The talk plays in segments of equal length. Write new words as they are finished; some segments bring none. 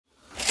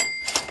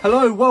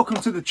Hello, welcome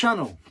to the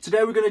channel.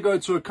 Today we're going to go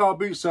to a car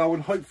boot sale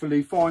and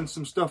hopefully find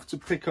some stuff to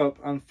pick up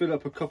and fill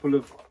up a couple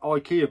of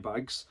IKEA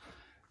bags.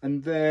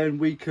 And then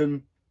we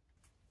can...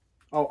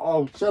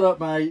 Oh, shut up,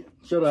 mate.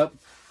 Shut up.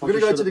 We're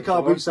going to go to the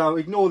car boot sale,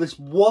 ignore this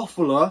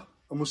waffler,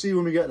 and we'll see you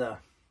when we get there.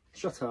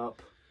 Shut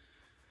up.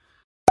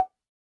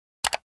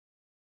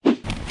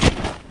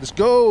 Let's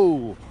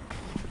go.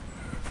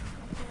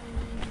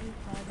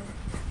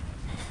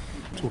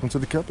 Talking to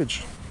the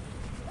cabbage.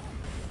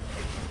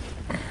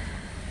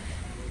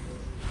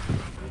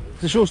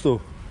 Is this your store?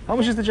 How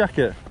much is the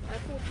jacket?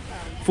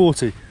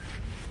 40.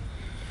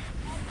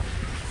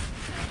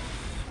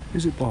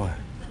 Is it by?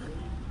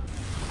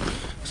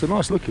 It's a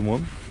nice looking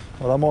one.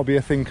 Well, that might be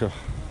a thinker.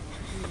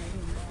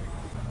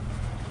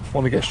 I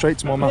want to get straight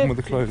to my man with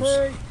the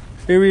clothes.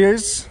 Here he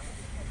is.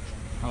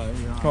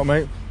 Right,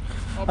 mate.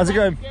 How's it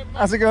going?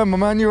 How's it going, my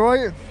man? You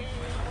alright?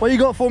 What you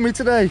got for me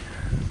today?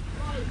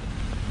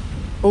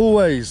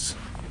 Always.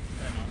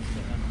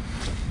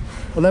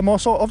 Well, they're my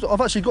size. I've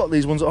actually got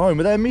these ones at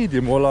home. Are they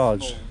medium or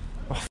large?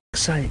 Oh, for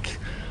fuck's sake.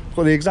 I've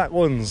got the exact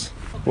ones.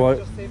 Right,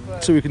 see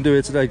what we can do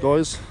here today,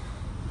 guys.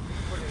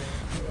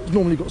 He's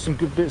normally got some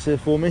good bits here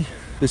for me.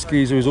 This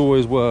geezer is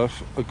always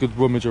worth a good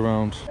rummage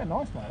around. They're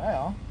nice, mate, they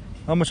are.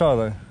 How much are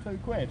they? £2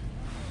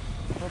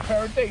 for a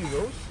pair of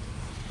diesels.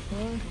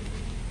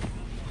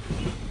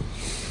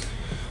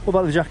 What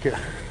about the jacket?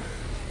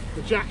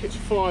 The jacket's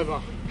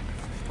 £5.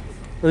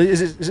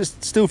 Is it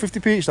still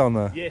 50p each down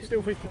there? Yeah,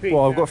 still 50p.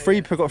 Well, I've got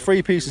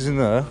three pieces in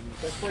there.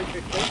 That's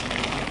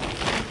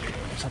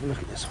 £3.50. Let's have a look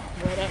at this one.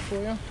 Right that for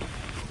you.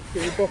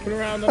 Get you bopping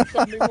around on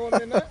Sunday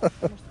morning there.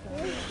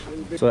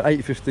 So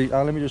 8.50.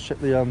 Let me just check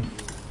the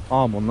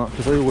arm on that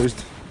because they always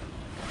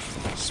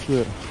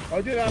split.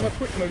 I did have a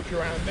quick mooch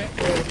around it,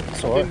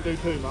 but I didn't do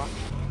too much.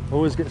 I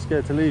always get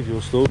scared to leave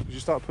your store because you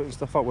start putting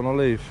stuff up when I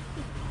leave.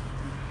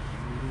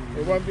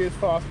 It won't be as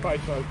fast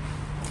paced though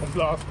as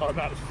last time.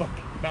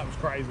 That was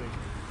crazy.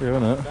 Yeah,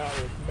 isn't it? That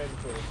was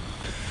mental.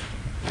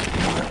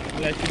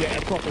 Unless you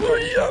get a proper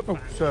oh,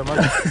 sorry,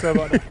 man. Sorry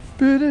about that.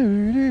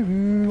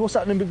 What's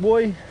happening, big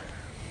boy?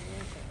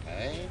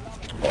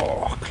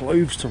 Oh,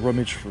 clothes to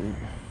rummage through.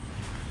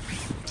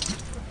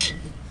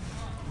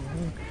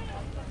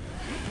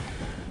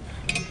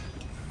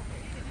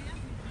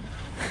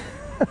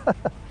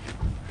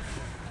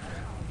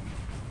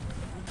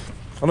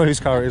 I know whose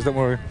car it is, don't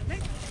worry.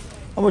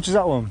 How much is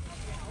that one?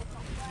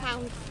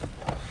 £1.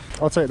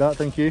 I'll take that,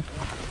 thank you.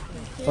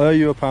 I owe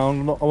you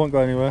 £1, I won't go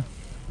anywhere.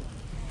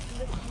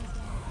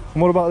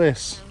 And what about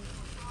this?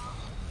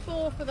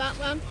 £4 for that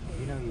one.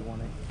 You know you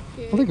want it.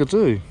 I think I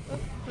do. Oh,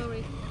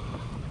 sorry.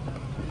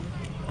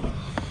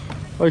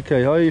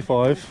 Okay, I owe you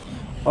 £5.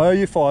 I owe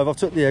you £5, I've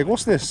took the egg.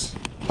 What's this?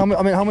 How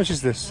much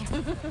is this?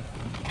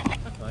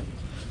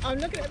 I'm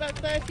looking at about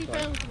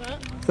 £30 for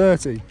that.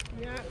 30?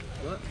 Yeah.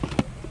 What?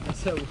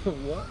 So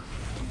what?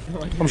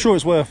 I'm sure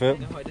it's worth it.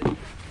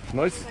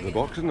 Nice in the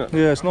box, isn't it?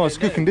 Yeah, it's nice.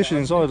 Good condition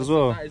inside as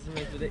well. That is the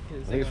most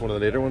ridiculous. I think it's one of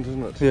the later ones,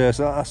 isn't it? Yeah,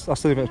 so that's the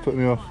thing that's putting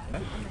me off.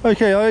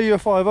 Okay, I owe you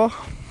 £5.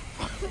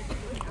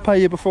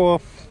 Pay you before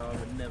I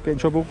get in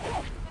trouble.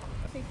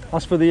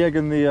 That's for the egg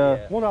and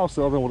the... What else?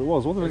 I don't know what it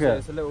was. What did I get?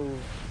 It's a little...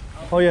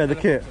 Oh yeah, the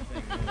kit.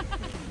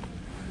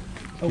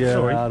 Oh, Get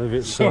sorry. out of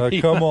it, sir.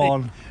 Come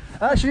on.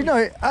 Actually,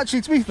 no. Actually,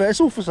 to be fair, it's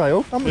all for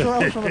sale. How much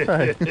am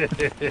I pay?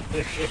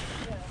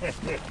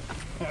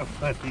 How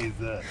funny is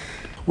that?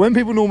 When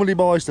people normally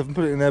buy stuff and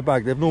put it in their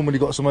bag, they've normally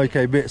got some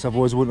okay bits.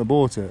 Otherwise, I wouldn't have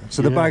bought it.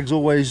 So the bag's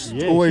always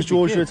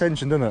draws your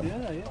attention, doesn't it?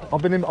 Yeah,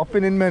 yeah. I've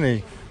been in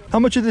many. How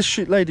much are this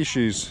ladies'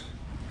 shoes?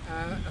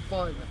 A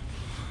 £5.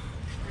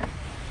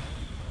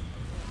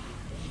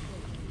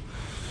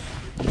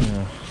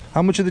 Yeah.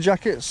 How much are the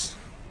jackets?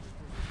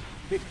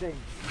 15.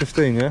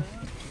 15, yeah.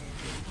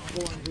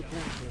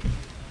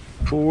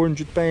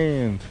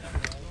 £400.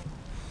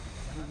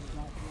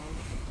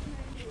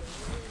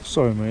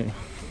 Sorry, mate.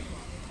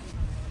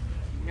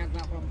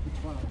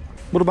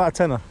 What about a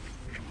tenner?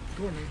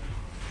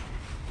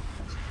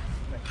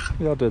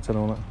 Yeah, I'll do a tenner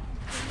on that.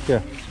 Yeah.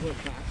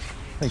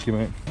 Thank you,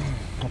 mate.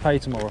 I'll pay you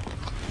tomorrow.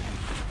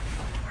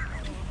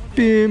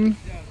 Bim,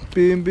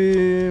 bim,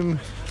 bim.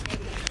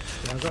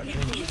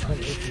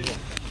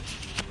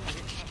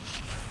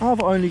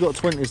 I've only got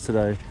 20s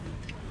today.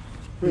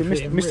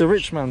 Mr.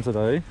 Richman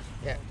today.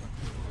 Yeah.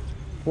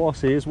 What I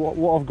see is what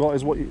I've got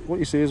is what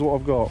you see is what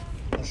I've got.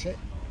 That's it.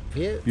 For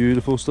you.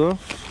 Beautiful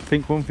stuff.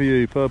 Pink one for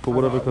you, purple,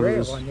 whatever colour it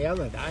is. one the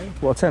other day.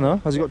 What, a tenner?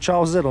 Has it got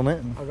Charles' head on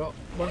it? I got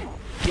one.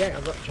 Yeah,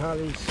 I got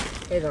Charlie's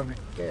head on it.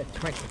 Yeah,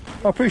 20.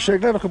 I appreciate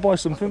it. Glad I could buy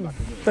something.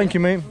 Thank you,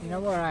 mate. You know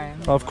where I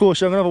am? Of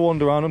course, yeah, I'm going to have a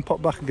wander around and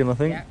pop back again, I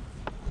think. Yeah.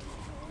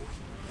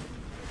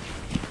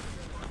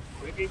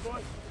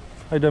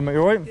 How you doing, mate? You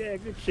alright? Yeah,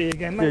 good to see you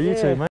again, Yeah, mate. you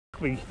too, mate.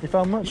 We... You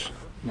found much?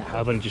 No,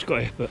 I've only just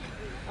got here, but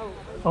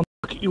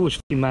you're as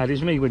f***ing mad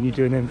as me when you're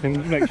doing them things.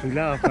 It makes me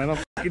laugh, man. I'm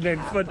f***ing there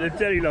in front of the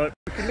telly like,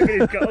 look at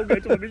this guy, I'm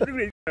going to look at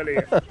this telly.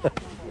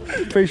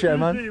 Appreciate it,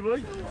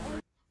 man.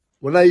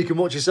 Well, now you can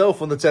watch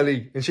yourself on the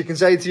telly and she can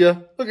say to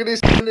you, look at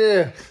this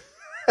here.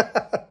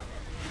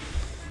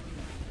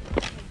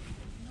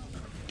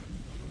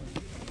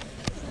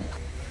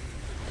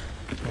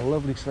 A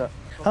lovely set.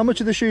 How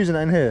much are the shoes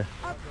in here?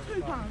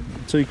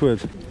 £2.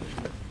 £2.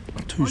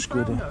 2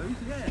 squid.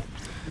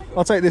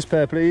 I'll take this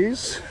pair,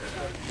 please.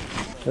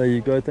 There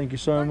you go. Thank you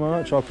so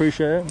much. I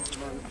appreciate it.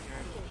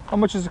 How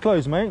much is the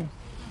clothes, mate?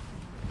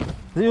 Is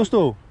it your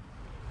store?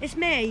 It's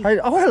me. Hey,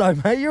 oh, hello,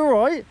 mate. You all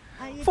right?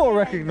 You Thought I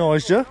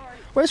recognised you.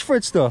 Where's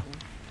Fredster?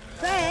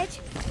 Fred?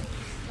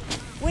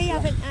 We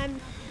haven't,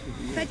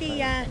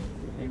 Freddie,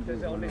 he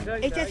does it on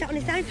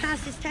his own,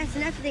 passed his test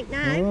and everything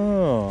now.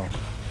 Oh.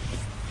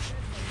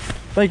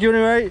 Thank you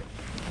anyway.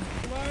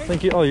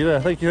 Thank you. Oh, you're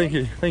there. Thank you, thank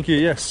you. Thank you,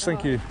 yes,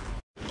 thank you.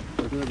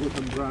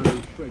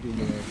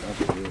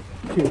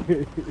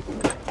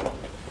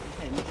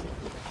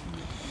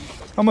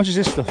 How much is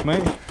this stuff,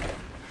 mate?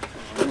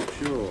 I'm not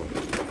sure.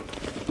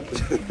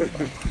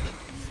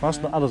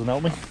 That doesn't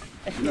help me.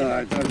 No,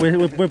 I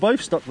don't. We're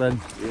both stuck then.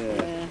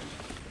 Yeah.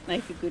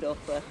 Make a good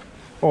offer.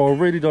 Oh, I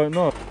really don't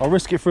know. I'll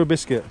risk it for a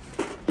biscuit.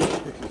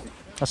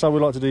 That's how we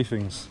like to do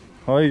things.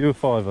 I owe you a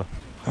 £5.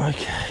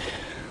 Okay.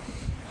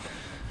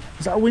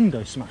 Is that a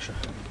window smasher?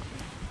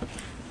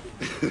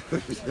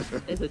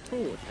 There's a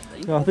torch, I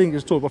think. Yeah, I think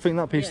it's torch. I think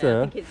that piece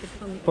there, I think it's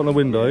a put on the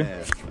window.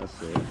 Yeah,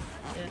 that's it.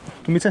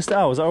 Can we test it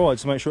out? Is that alright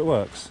to make sure it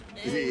works?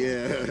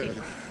 Yeah.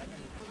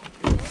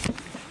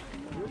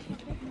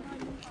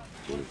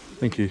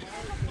 Thank you.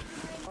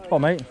 Oh,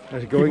 mate.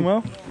 How's it Keeping going?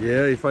 well?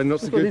 Yeah, you find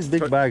lots of Look at good. these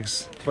big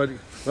bags.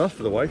 That's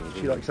for the wife.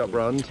 She likes that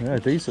brand. Yeah,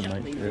 decent,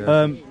 mate. Yeah.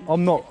 I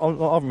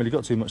haven't really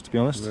got too much, to be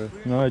honest.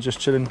 No, just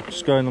chilling,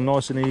 just going on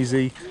nice and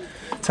easy,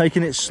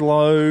 taking it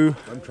slow.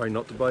 I'm trying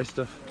not to buy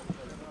stuff.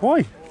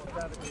 Why?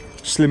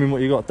 Slimming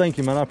what you got. Thank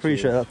you, man. I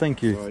appreciate that.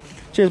 Thank you. Right.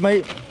 Cheers,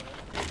 mate.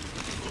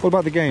 What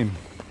about the game?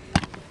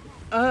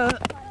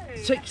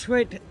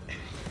 £6.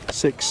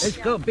 6. It's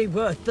got to be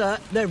worth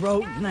that. They're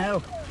old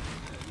now.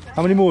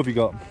 How many more have you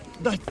got?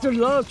 That's the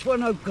last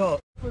one I've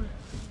got.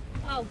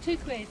 Oh,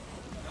 £2.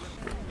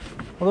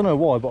 I don't know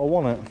why, but I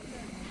want it.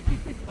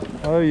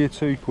 I owe you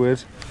 £2.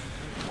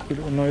 Good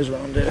little nose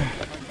around it.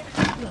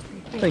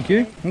 Thank you.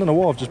 I don't know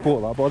why I've just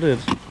bought that, but I did.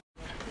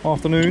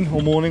 Afternoon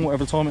or morning,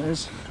 whatever time it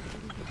is.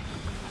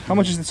 How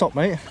much is the top,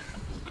 mate?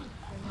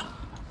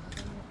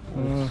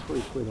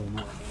 £3 on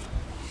that.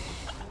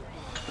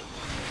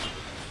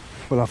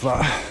 We'll have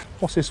that.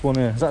 What's this one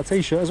here? Is that a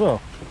t-shirt as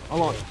well? I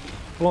like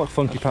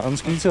funky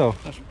patterns, can you tell?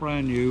 That's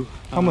brand new.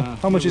 How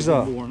much is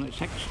that?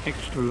 It's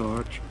extra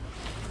large.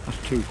 That's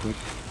 £2.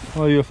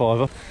 Oh, you're a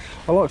 £5.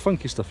 I like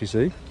funky stuff, you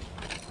see.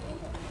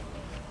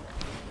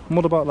 And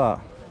what about that?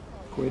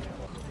 £1.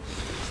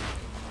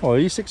 Oh, are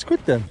you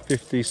 £6 then?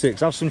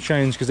 56. Have some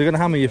change because they're going to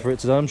hammer you for it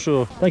today, I'm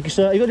sure. Thank you,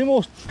 sir. You got any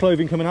more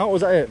clothing coming out, or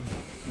is that it?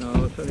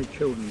 No, it's only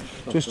children's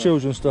stuff. Just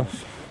children's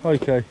stuff.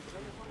 Okay.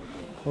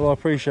 Well, I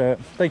appreciate it.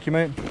 Thank you,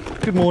 mate.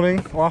 Good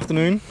morning or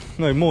afternoon.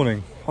 No,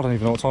 morning. I don't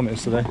even know what time it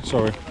is today.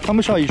 Sorry. How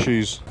much are your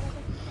shoes?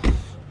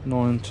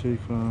 £9, £2,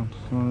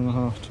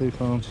 £9.5,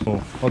 £2.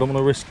 Oh, I don't want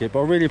to risk it, but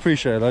I really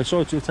appreciate it though.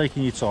 Sorry to have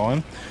taken your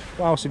time.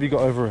 What else have you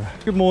got over here?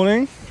 Good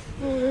morning.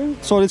 Morning.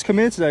 Decided to come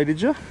here today,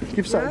 did you?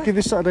 Give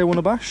this Saturday one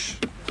a bash.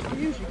 I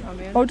usually come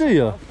in. Oh, do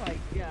you?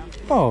 Yeah.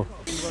 Oh.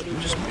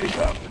 Just pick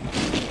up.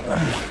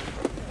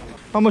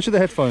 How much are the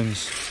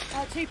headphones?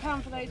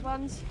 £2 for those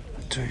ones.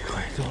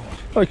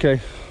 £2. Okay,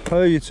 I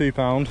owe you £2.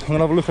 I'm gonna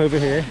have a look over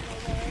here.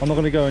 I'm not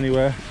gonna go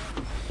anywhere.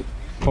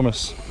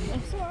 Promise.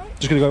 That's alright.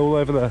 Just gonna go all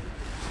over there.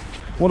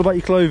 What about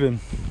your clothing?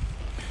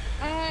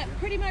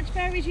 Pretty much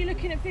varies. You're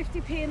looking at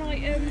 50p an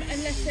item,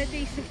 unless they're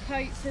decent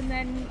coats, and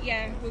then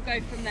yeah, we'll go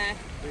from there.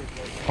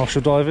 I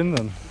shall dive in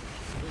then.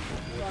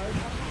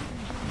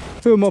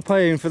 Who am I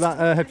paying for that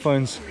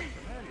headphones?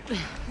 All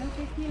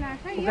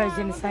goes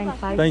in the same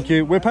place. Thank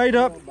you. We're paid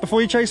up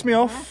before you chase me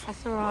off.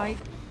 That's all right.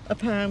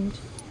 £1.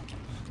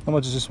 How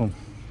much is this one?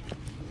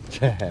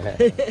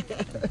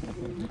 That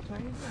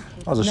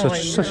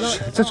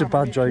was such a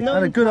bad joke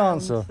and a good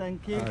answer.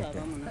 Thank you. Okay.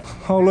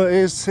 Oh look,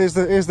 here's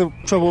the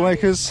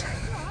troublemakers.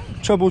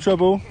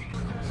 Trouble.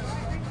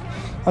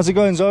 How's it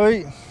going,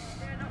 Zoe? Got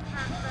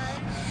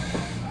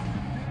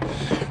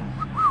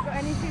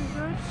anything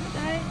good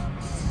today?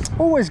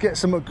 Always get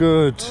something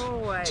good.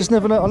 Always. Just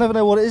never know. I never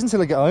know what it is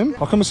until I get home.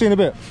 I'll come and see you in a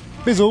bit.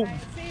 Bizzle.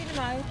 See you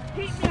tomorrow.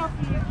 Keep me off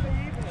of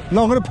YouTube.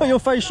 No, I'm going to put your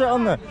face straight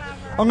on there.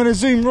 I'm going to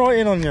zoom right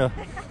in on you.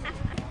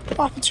 What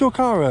happened to your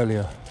car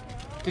earlier?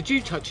 Did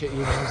you touch it?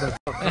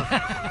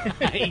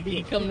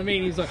 He come to me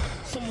and he's like,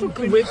 someone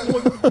can whip. If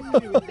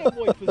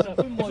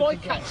I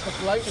catch the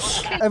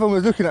bloke, Everyone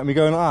was looking at me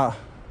going like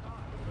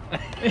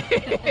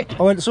that.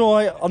 I went, it's all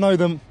right, I know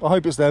them. I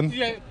hope it's them.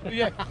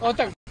 yeah, I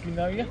don't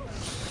know you.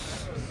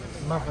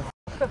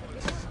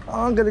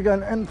 I'm going to go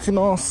and empty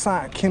my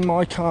sack in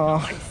my car.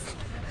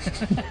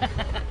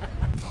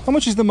 How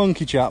much is the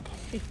monkey chap?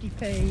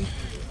 50p.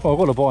 Oh, I've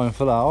got to buy him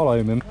for that. I'll owe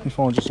him. Let me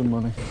find you some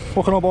money.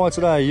 What can I buy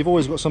today? You've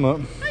always got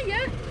something. Oh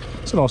yeah.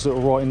 It's a nice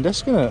little writing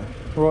desk, isn't it?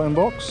 Writing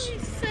box.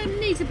 It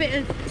needs a bit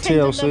of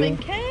tender TLC. loving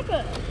care,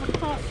 but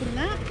apart from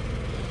that,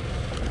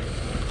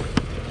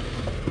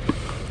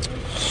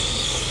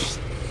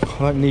 I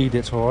don't need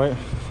it, alright?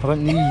 I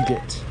don't need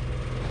it.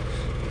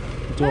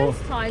 I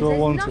most times do I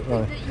there's want it nothing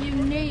though? that you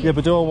need. Yeah,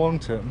 but do I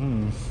want it?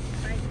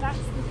 That's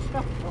the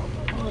stuff.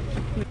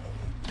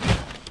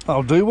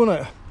 That'll do, won't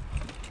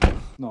it?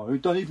 No,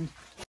 don't even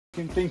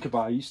think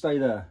about it. You stay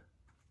there.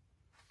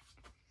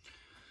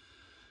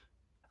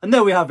 And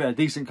there we have it, a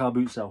decent car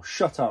boot sale.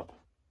 Shut up.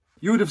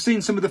 You would have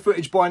seen some of the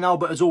footage by now,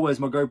 but as always,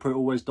 my GoPro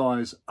always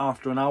dies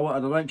after an hour,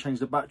 and I don't change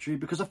the battery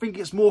because I think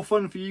it's more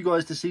fun for you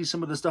guys to see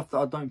some of the stuff that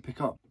I don't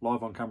pick up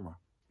live on camera.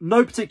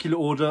 No particular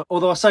order,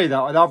 although I say that,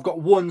 I've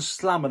got one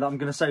slammer that I'm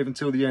going to save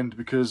until the end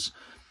because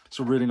it's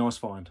a really nice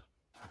find.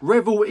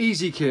 Revel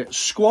Easy Kit,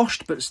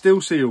 squashed but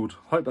still sealed.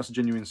 Hope that's a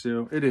genuine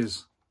seal. It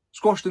is.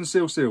 Squashed and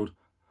still sealed.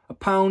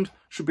 £1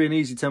 should be an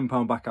easy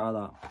 £10 back out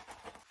of that.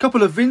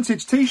 Couple of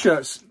vintage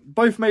t-shirts,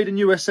 both made in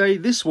USA.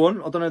 This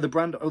one, I don't know the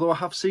brand, although I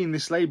have seen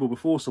this label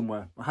before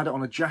somewhere. I had it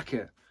on a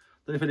jacket.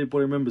 Don't know if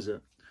anybody remembers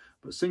it.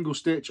 But single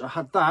stitch, I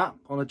had that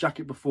on a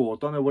jacket before.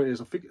 Don't know what it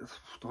is. I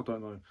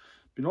don't know.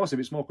 It'd be nice if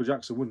it's Michael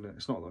Jackson, wouldn't it?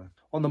 It's not though.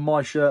 On the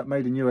My shirt,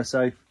 made in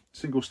USA,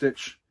 single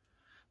stitch,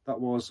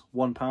 that was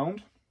 £1.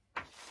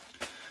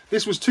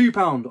 This was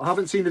 £2. I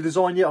haven't seen the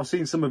design yet. I've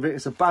seen some of it.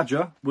 It's a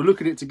badger. We'll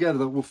look at it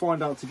together. We'll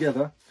find out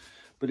together.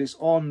 But it's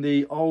on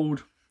the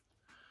old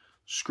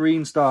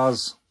Screen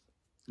Stars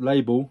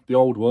label, the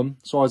old one,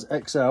 size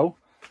XL.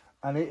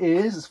 And it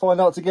is, let's find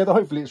out together.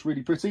 Hopefully it's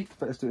really pretty.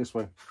 But let's do it this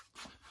way.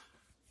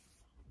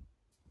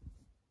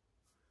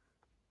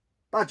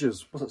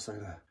 Badgers, what's that say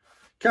there?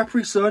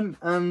 Capri Sun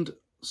and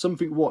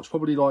something watch,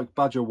 probably like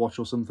Badger watch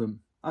or something.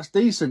 That's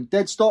decent.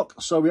 Dead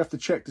stock, so we have to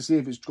check to see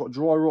if it's got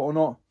dry rot or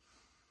not.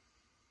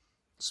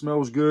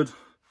 Smells good.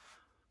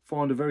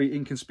 Find a very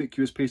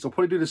inconspicuous piece. I'll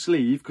probably do the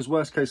sleeve because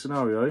worst case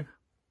scenario,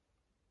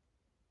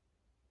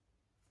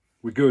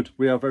 we're good.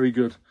 We are very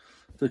good.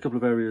 Do a couple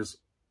of areas.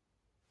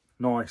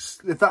 Nice.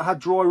 If that had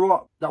dry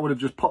rot, that would have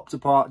just popped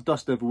apart,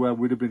 dust everywhere,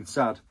 would have been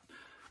sad.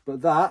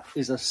 But that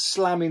is a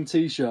slamming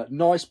t-shirt.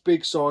 Nice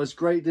big size,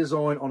 great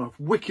design on a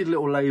wicked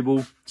little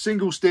label.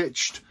 Single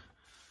stitched.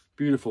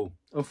 Beautiful.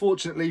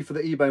 Unfortunately for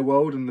the eBay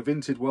world and the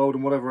vintage world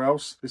and whatever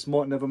else, this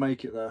might never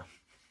make it there.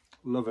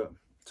 Love it.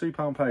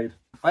 £2 paid.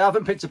 I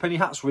haven't picked up any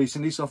hats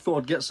recently, so I thought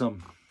I'd get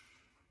some.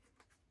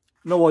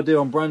 No idea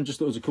on brand, just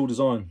thought it was a cool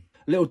design.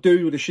 A little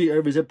dude with a sheet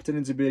over his head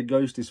pretending to be a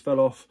ghost. He's fell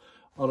off.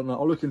 I don't know.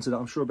 I'll look into that.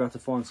 I'm sure I'll be able to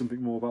find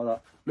something more about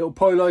that. Little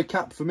polo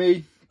cap for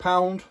me.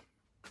 £1.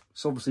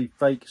 It's obviously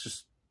fake. It's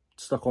just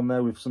stuck on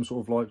there with some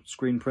sort of like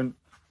screen print.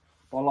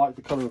 But I like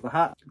the colour of the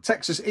hat.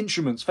 Texas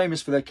Instruments,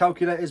 famous for their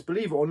calculators.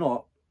 Believe it or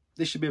not,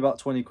 this should be about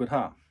 20 quid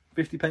hat.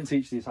 50p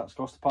each these hats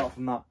cost, apart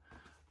from that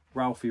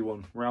Ralphie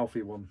one.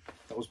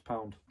 That was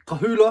 £1.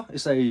 Kahula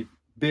is a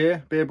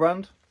beer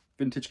brand.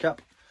 Vintage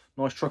cap.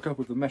 Nice trucker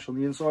with the mesh on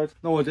the inside.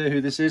 No idea who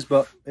this is,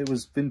 but it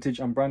was vintage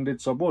and branded,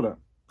 so I bought it.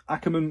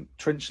 Ackerman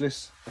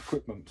Trenchless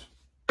Equipment.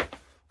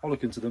 I'll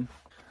look into them.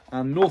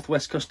 And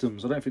Northwest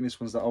Customs. I don't think this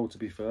one's that old, to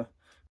be fair.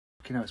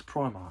 Okay, now it's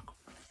Primark.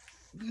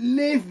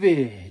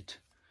 Livid.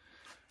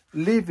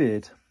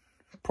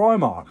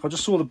 Primark. I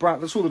just saw the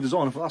brand, I saw the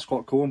design. I thought that's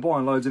quite cool. I'm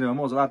buying loads in it. I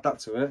might as well add that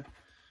to it.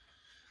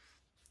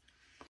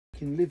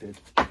 Fucking livid.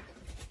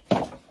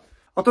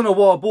 I don't know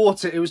why I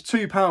bought it. It was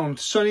 £2.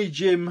 Sunny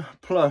Jim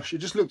plush. It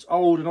just looked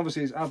old, and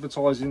obviously it's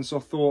advertising, so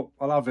I thought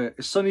I'll have it.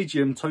 It's Sunny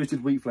Jim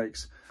toasted wheat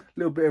flakes. A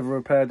little bit of a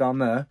repair down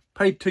there.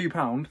 Paid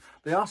 £2.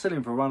 They are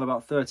selling for around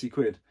about 30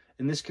 quid.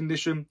 In this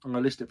condition, I'm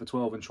going to list it for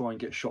 12 and try and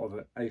get a shot of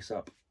it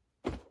ASAP.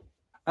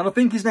 And I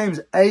think his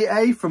name's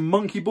AA from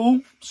Monkey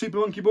Ball, Super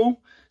Monkey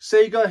Ball.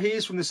 Sega, he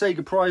is from the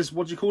Sega Prize,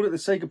 what do you call it? The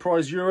Sega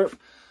Prize Europe.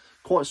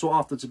 Quite sought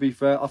after, to be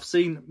fair. I've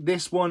seen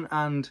this one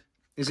and,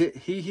 is it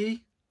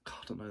Hee? God,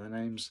 I don't know their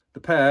names. The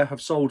pair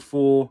have sold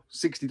for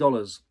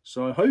 $60.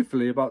 So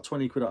hopefully about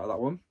 20 quid out of that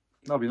one.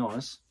 That'd be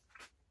nice.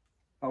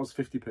 That was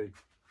 50p.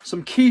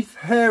 Some Keith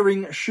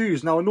Haring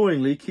shoes. Now,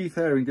 annoyingly, Keith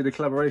Haring did a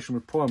collaboration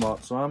with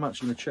Primark. So I'm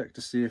actually going to check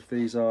to see if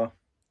these are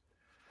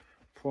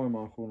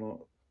Primark or not.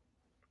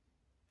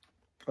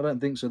 I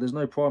don't think so. There's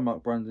no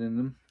Primark branding in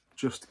them.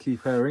 Just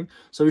Keith Haring.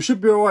 So we should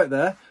be all right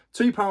there.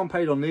 £2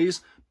 paid on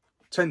these.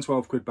 10,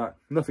 12 quid back.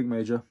 Nothing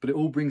major. But it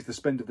all brings the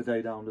spend of the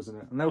day down, doesn't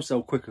it? And they'll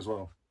sell quick as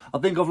well. I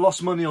think I've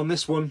lost money on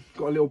this one.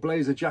 Got a little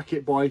blazer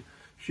jacket by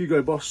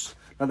Hugo Boss.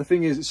 Now the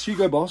thing is, it's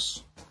Hugo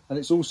Boss. And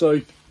it's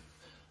also,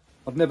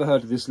 I've never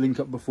heard of this link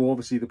up before.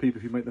 Obviously the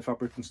people who make the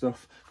fabric and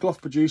stuff.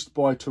 Cloth produced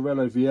by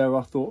Torello Vieira.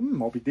 I thought,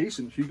 might be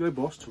decent. Hugo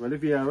Boss, Torello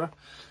Vieira.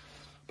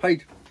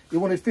 Paid, he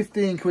wanted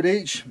 15 quid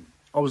each.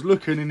 I was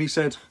looking and he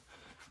said,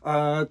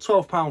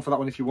 £12 for that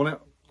one if you want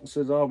it. I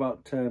said, oh,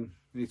 about 10. And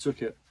he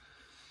took it.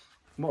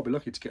 Might be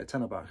lucky to get a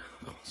tenner back.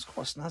 Oh, it's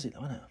quite snazzy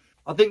though, isn't it?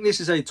 I think this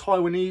is a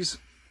Taiwanese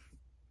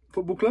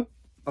football club,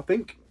 I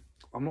think.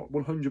 I'm not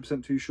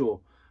 100% too sure.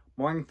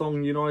 Muang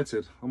Thong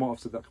United. I might have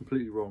said that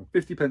completely wrong.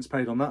 50p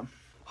paid on that.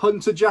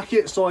 Hunter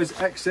jacket, size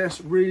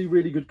XS. Really,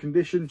 really good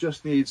condition.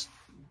 Just needs,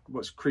 well,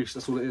 it's creased,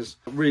 that's all it is.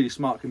 Really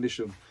smart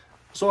condition.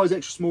 Size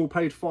extra small,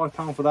 paid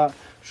 £5 for that.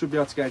 Should be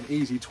able to get an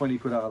easy 20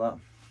 quid out of that.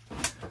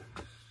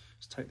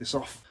 Let's take this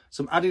off.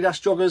 Some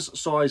Adidas joggers,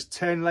 size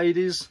 10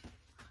 ladies.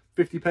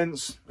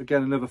 50p.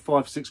 Again, another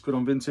 5-6 quid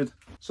on Vinted.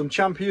 Some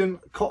Champion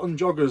cotton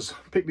joggers.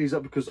 Pick these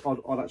up because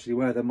I'd actually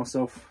wear them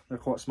myself. They're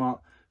quite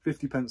smart.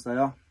 50p they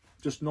are.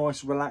 Just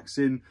nice,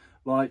 relaxing.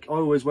 Like, I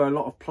always wear a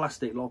lot of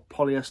plastic, a lot of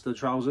polyester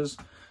trousers.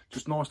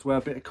 Just nice to wear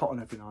a bit of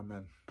cotton every now and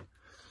then.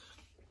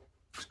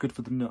 It's good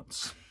for the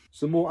nuts.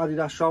 Some more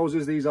Adidas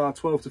trousers. These are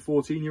 12 to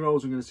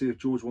 14-year-olds. I'm going to see if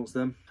George wants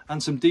them.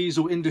 And some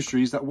Diesel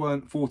Industries that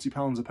weren't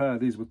 £40 a pair.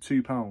 These were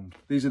 £2.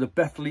 These are the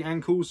Bethley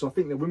ankles. So I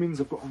think the women's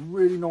have got a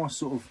really nice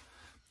sort of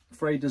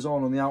frayed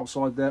design on the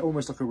outside there.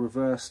 Almost like a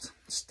reversed,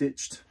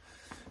 stitched.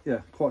 Yeah,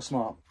 quite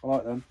smart. I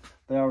like them.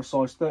 They are a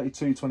size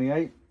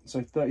 32-28.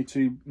 So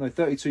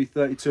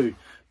 32-32.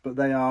 But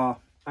they are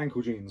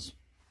ankle jeans.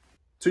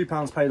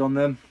 £2 paid on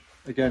them.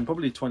 Again,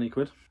 probably 20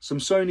 quid. Some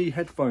Sony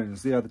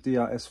headphones. They are the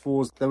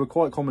DRS4s. They were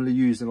quite commonly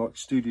used in like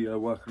studio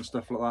work and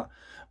stuff like that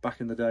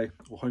back in the day,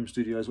 or home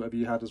studios, whatever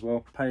you had as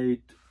well.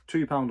 Paid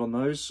 £2 on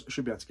those.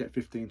 Should be able to get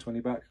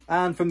 15-20 back.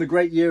 And from the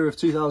great year of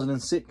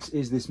 2006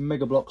 is this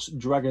Megablox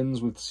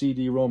Dragons with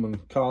CD-ROM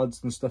and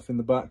cards and stuff in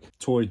the back.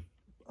 Toy.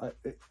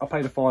 I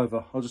paid a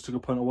 £5. I just took a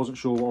punt. I wasn't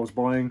sure what I was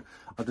buying.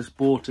 I just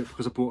bought it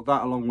because I bought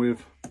that along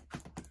with...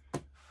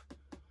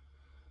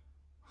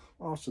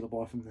 What else did I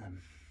buy from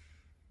them?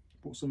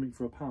 Bought something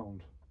for £1.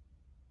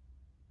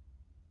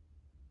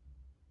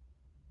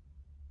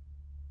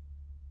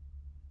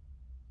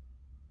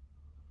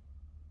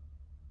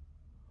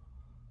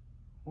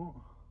 What?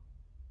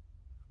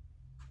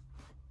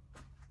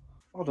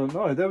 I don't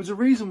know. There was a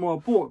reason why I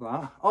bought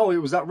that. Oh, it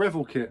was that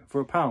Revel kit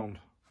for £1.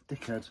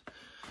 Dickhead.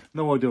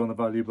 No idea on the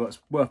value, but it's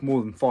worth more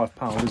than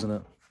 £5, isn't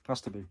it?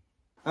 Has to be.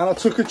 And I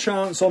took a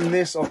chance on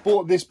this. I've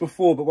bought this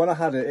before, but when I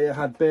had it, it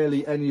had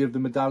barely any of the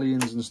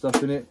medallions and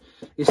stuff in it.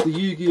 It's the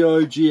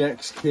Yu-Gi-Oh!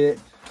 GX kit,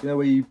 you know,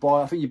 where you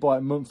buy, I think you buy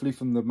it monthly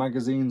from the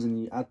magazines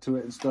and you add to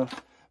it and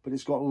stuff. But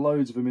it's got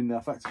loads of them in there.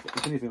 In fact,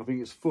 if anything, I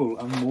think it's full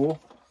and more.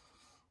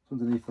 It's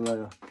underneath the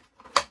layer.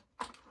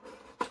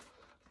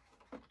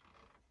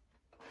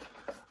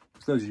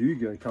 There's loads of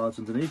Yu-Gi-Oh! Cards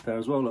underneath there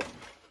as well, look.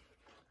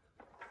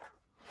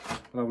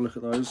 I'll have a look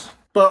at those.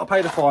 But I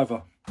paid a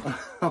 £5.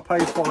 I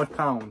paid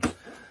 £5.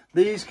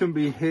 These can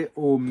be hit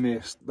or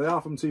miss. They are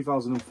from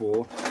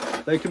 2004.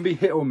 They can be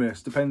hit or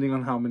miss depending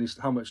on how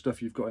much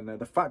stuff you've got in there.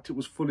 The fact it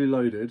was fully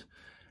loaded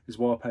is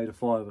why I paid a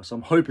 £5. So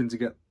I'm hoping to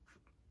get,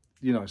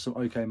 you know, some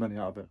okay money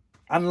out of it.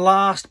 And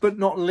last but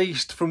not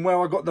least, from where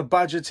I got the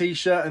Badger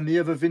t-shirt and the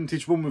other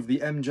vintage one with the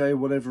MJ,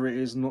 whatever it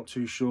is, I'm not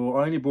too sure.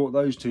 I only bought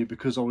those two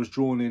because I was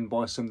drawn in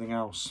by something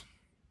else.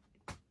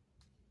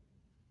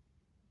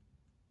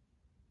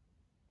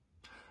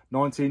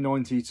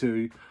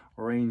 1992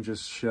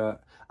 Rangers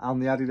shirt. And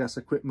the Adidas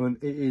equipment,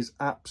 it is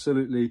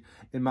absolutely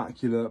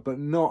immaculate. But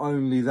not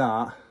only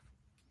that,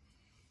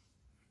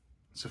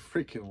 it's a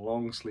freaking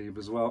long sleeve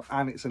as well.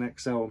 And it's an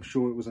XL, I'm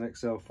sure it was an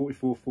XL,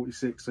 44,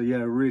 46. So yeah,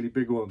 a really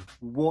big one.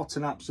 What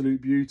an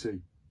absolute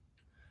beauty.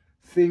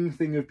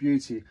 Thing of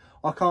beauty.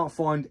 I can't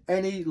find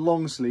any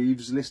long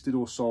sleeves listed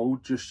or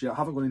sold just yet. I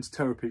haven't gone into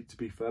Terapeak to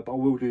be fair, but I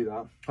will do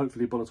that.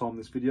 Hopefully by the time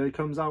this video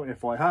comes out,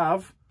 if I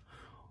have,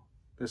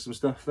 there's some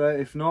stuff there.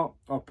 If not,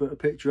 I'll put a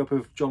picture up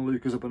of John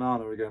Luke as a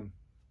banana again.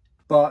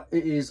 But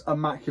it is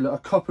immaculate. A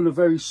couple of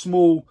very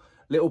small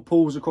little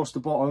pulls across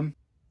the bottom.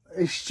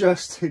 It's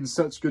just in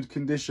such good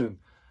condition.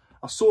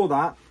 I saw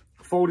that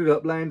folded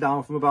up, laying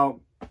down from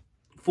about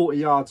 40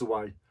 yards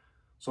away.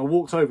 So I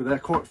walked over there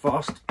quite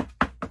fast,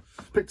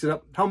 picked it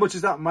up. How much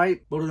is that,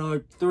 mate? I don't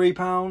know,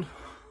 £3?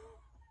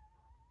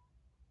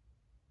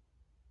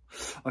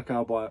 Okay,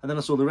 I'll buy it. And then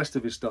I saw the rest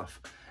of his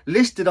stuff.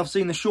 Listed, I've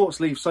seen the short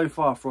sleeve so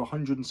far for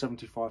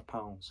 £175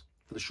 for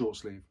the short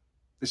sleeve.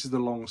 This is the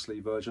long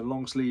sleeve version.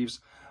 Long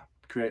sleeves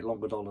create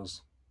longer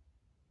dollars.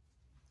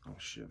 Oh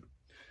shit.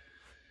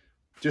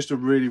 Just a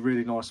really,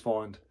 really nice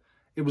find.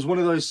 It was one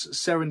of those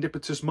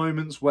serendipitous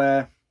moments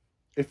where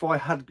if I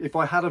had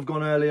have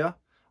gone earlier,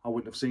 I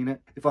wouldn't have seen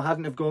it. If I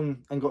hadn't have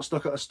gone and got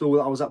stuck at a stall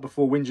that I was at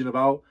before whinging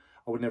about,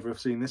 I would never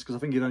have seen this because I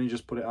think he'd only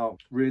just put it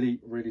out. Really,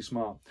 really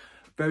smart.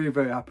 Very,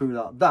 very happy with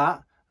that.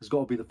 That has got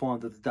to be the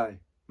find of the day.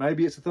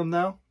 Maybe it's a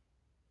thumbnail.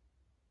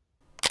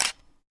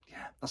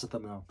 Yeah, that's a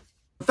thumbnail.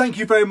 Thank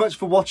you very much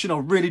for watching. I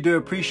really do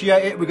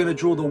appreciate it. We're going to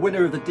draw the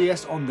winner of the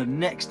DS on the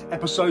next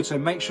episode, so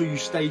make sure you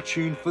stay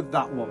tuned for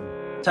that one.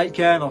 Take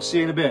care and I'll see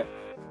you in a bit.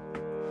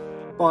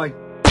 Bye.